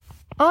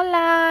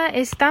Hola,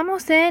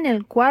 estamos en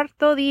el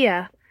cuarto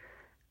día.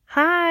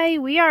 Hi,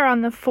 we are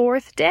on the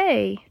fourth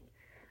day.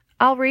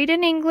 I'll read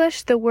in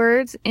English the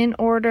words in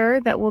order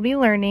that we'll be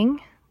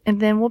learning, and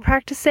then we'll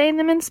practice saying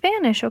them in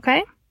Spanish,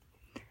 okay?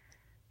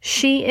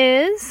 She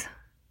is,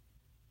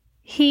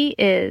 he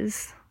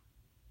is.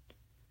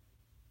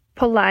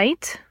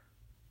 Polite,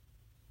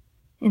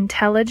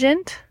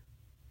 intelligent,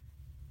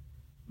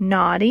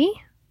 naughty,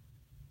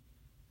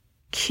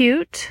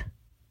 cute,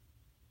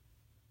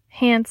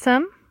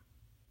 handsome,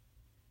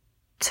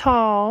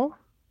 tall,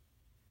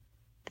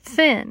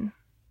 thin.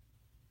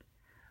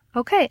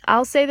 Okay,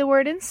 I'll say the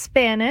word in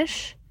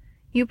Spanish.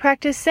 You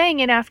practice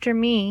saying it after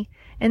me,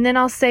 and then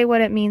I'll say what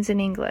it means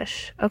in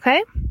English.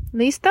 Okay?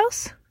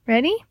 ¿Listos?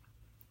 Ready?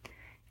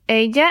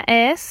 Ella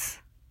es.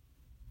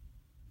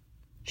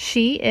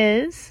 She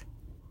is.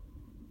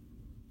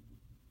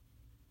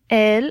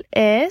 Él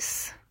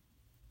es.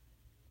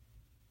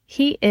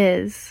 He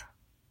is.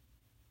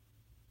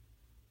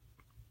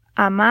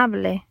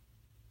 Amable.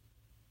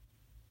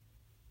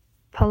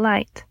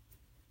 Polite.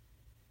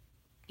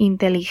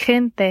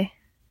 Inteligente.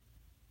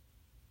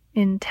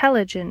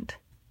 Intelligent.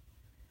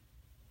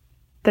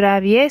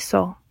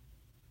 Travieso.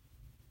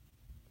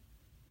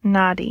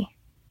 Naughty.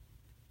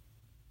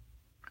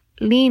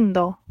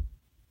 Lindo.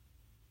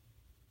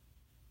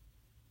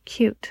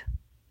 Cute.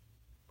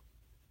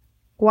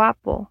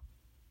 Guapo.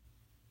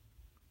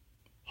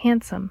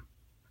 Handsome.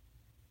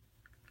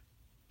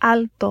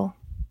 Alto.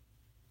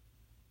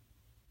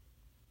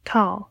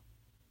 Tall.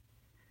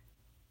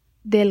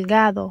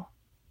 Delgado.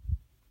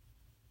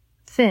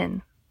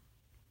 Thin.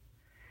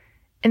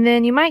 And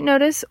then you might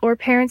notice, or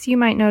parents, you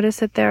might notice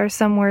that there are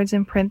some words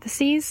in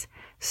parentheses.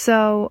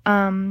 So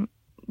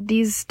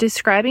these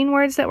describing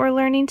words that we're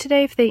learning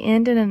today, if they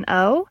end in an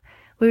O,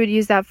 we would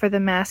use that for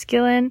the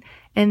masculine,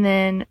 and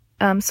then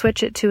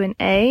switch it to an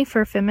A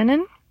for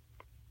feminine.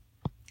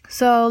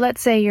 So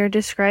let's say you're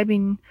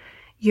describing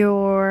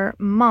your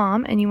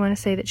mom and you want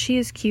to say that she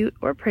is cute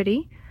or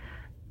pretty.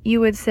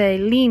 You would say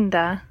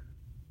linda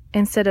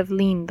instead of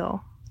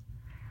lindo.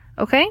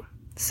 Okay?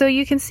 So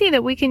you can see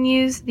that we can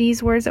use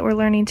these words that we're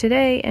learning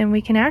today, and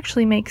we can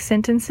actually make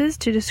sentences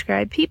to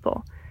describe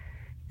people.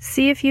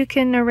 See if you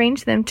can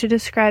arrange them to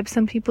describe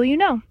some people you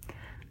know.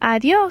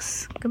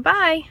 Adios.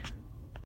 Goodbye.